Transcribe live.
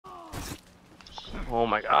Oh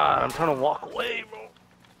my god, I'm trying to walk away, bro.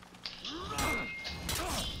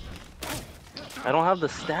 I don't have the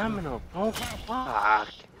stamina, bro. Fuck.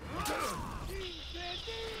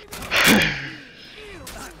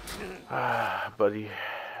 Buddy,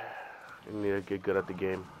 you need to get good at the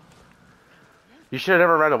game. You should have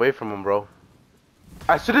never ran away from him, bro.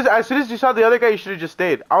 As soon as you saw the other guy, you should have just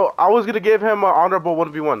stayed. I was gonna give him an honorable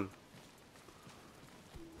 1v1.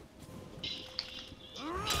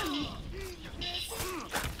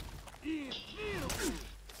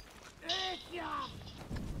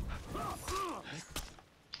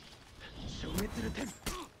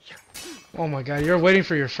 Oh my god, you're waiting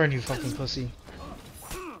for your friend, you fucking pussy.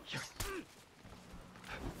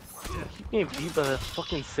 Keep getting beat by the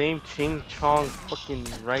fucking same Ching Chong fucking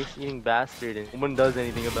rice eating bastard and no one does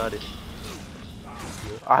anything about it.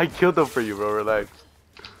 I killed him for you, bro, relax.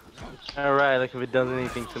 Alright, like if it does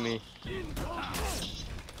anything to me.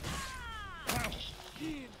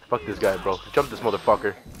 Fuck this guy, bro. Jump this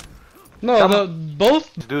motherfucker. No,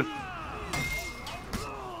 both. Dude.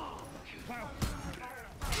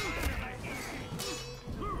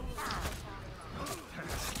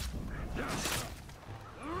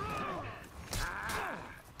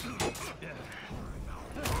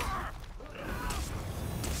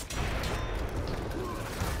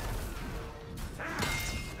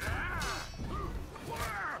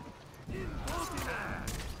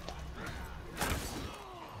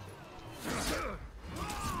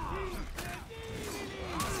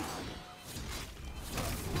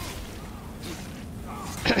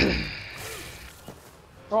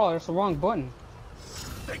 Oh, that's the wrong button.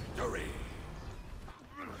 Victory!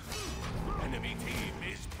 Enemy team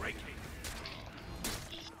is breaking.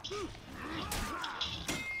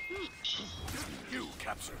 You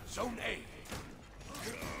captured Zone A.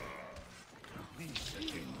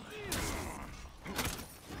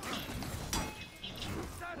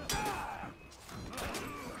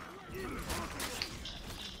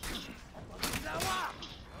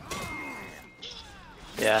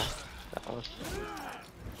 Yeah. That was...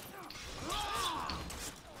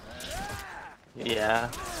 Yeah.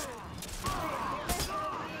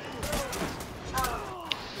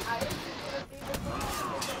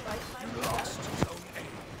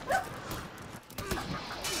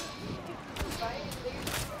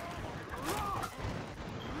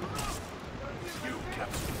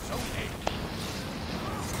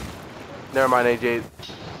 Never mind, AJ.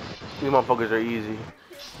 These motherfuckers are easy.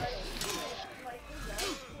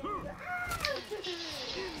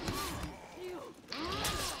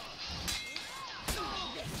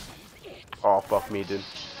 Oh, fuck me, dude.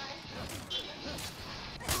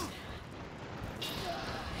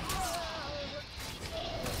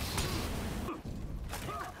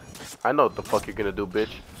 I know what the fuck you're gonna do, bitch.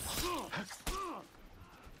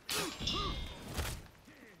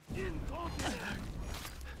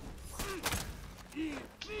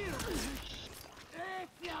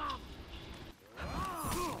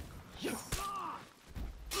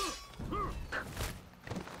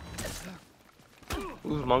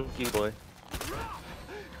 Who's monkey boy?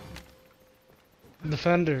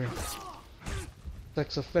 Defender.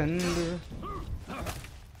 Sex offender.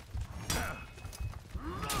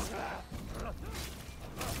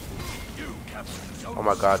 Oh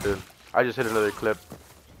my god, dude. I just hit another clip.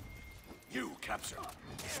 You captured.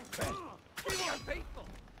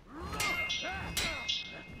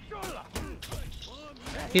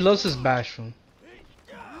 He loves his bash from.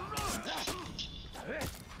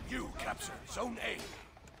 You captured Zone A.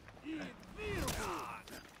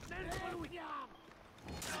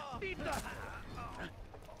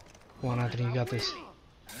 Come on, Anthony, you got this.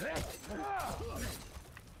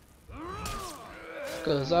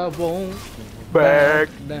 Cause I won't Back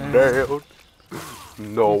down.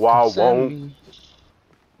 No, I won't.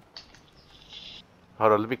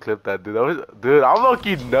 Hold on, let me clip that, dude. Dude, I'm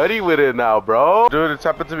lucky nutty with it now, bro. Dude, it's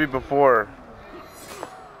happened to me before.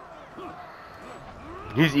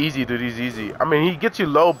 He's easy, dude. He's easy. I mean, he gets you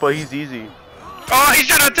low, but he's easy. Oh, he's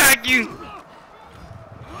trying to attack you.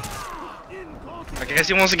 I guess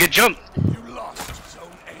he wants to get jumped. You lost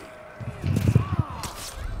Zone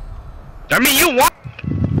A. I mean, you won.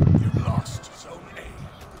 You lost Zone A.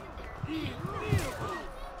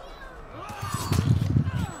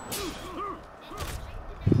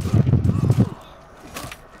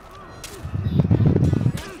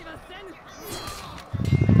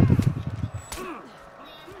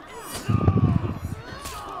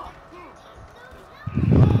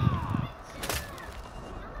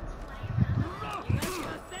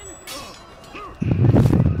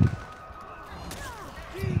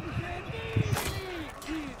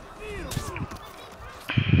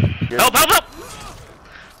 Help, help, help!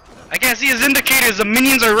 can't see his indicators. The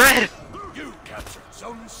minions are red. You captured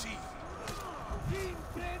Zone C.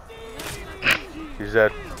 He's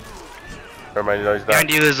dead. Never mind, no, he's not. Behind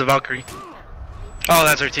you, there's a Valkyrie. Oh,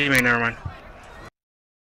 that's our teammate. Never mind.